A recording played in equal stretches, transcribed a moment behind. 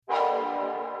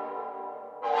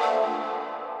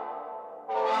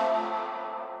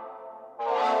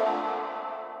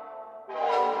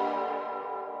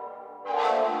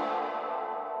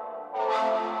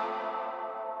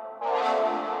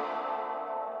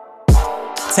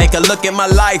Take a look at my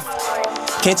life.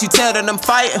 Can't you tell that I'm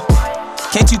fighting?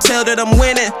 Can't you tell that I'm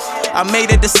winning? I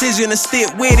made a decision to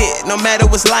stick with it, no matter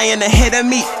what's lying ahead of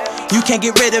me. You can't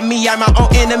get rid of me, I'm my own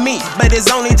enemy, but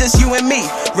it's only just you and me.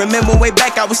 Remember way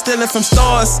back I was stealing from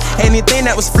stores, anything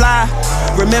that was fly.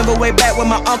 Remember way back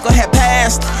when my uncle had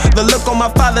passed, the look on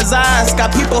my father's eyes.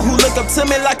 Got people who look up to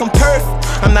me like I'm perfect.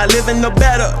 I'm not living no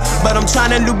better, but I'm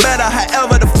trying to do better.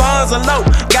 However, the funds are low,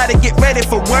 gotta get ready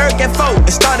for work and folk.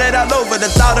 It started all over,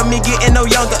 the thought of me getting no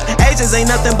younger. Ages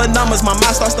ain't nothing but numbers, my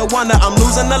mind starts to wonder. I'm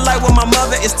losing the light when my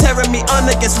mother is tearing me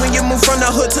under. Guess when you move from the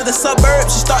hood to the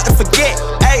suburbs, you start to forget,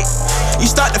 ayy. You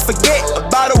start to forget. A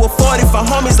bottle of 40 for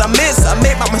homies I miss. I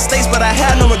made my mistakes, but I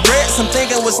had no regrets. I'm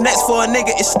thinking what's next for a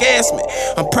nigga, it scares me.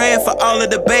 I'm praying for all of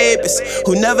the babies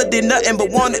who never did nothing but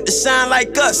wanted to shine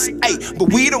like us. Ay, but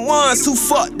we the ones who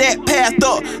fucked that path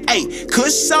up. Ay,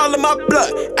 kush all of my blood.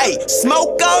 Ay,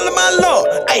 smoke all of my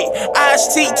love. Ay, eyes,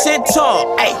 teach, and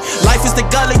talk. Ay, life is the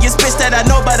gulliest bitch that I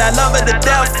know, but I love her to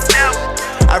death.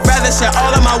 I'd rather share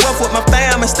all of my wealth with my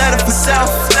fam instead of for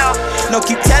self. No,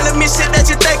 keep telling me shit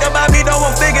that you think about me, don't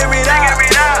want to figure it out.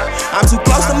 I'm too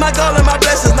close to my goal and my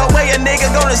blessings, no way a nigga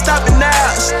gonna stop it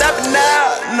now. Stop it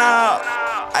now, no.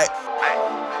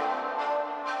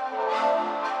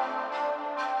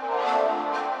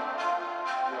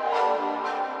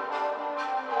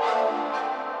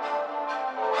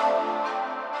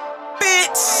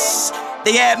 Bitch,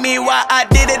 they asked me why I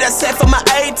did it, I said for my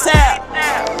A-tab.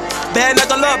 Bad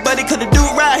knuckle up, buddy, could've do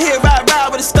right here, right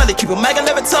with a study. Keep a mag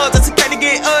 11 toes, that's okay to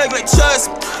get ugly, trust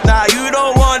me. Nah, you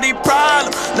don't want these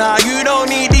problems, nah, you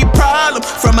don't need these problems.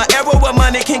 From an era where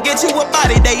money can get you a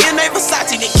body, they in they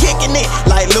Versace, they kicking it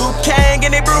like Luke Kang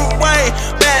and they Bruce Wayne.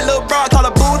 Bad little broad, call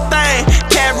a boo thing.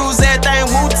 Cat rules,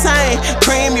 everything Wu-Tang.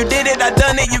 Cream, you did it, I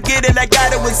done it, you get it, I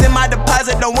got it, was in my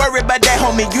deposit. Don't worry about that,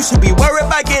 homie, you should be worried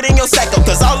about getting your sack up,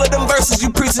 cause all of them verses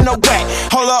you preaching no whack.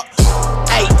 Hold up,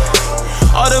 ayy.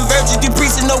 All them virgins you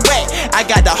preaching no whack. I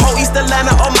got the whole East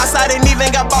Atlanta on my side, and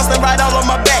even got Boston right all on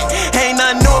my back. Ain't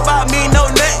nothing new about me, no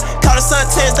nut. Call the sun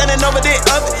 10, standing over there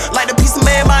up it. Like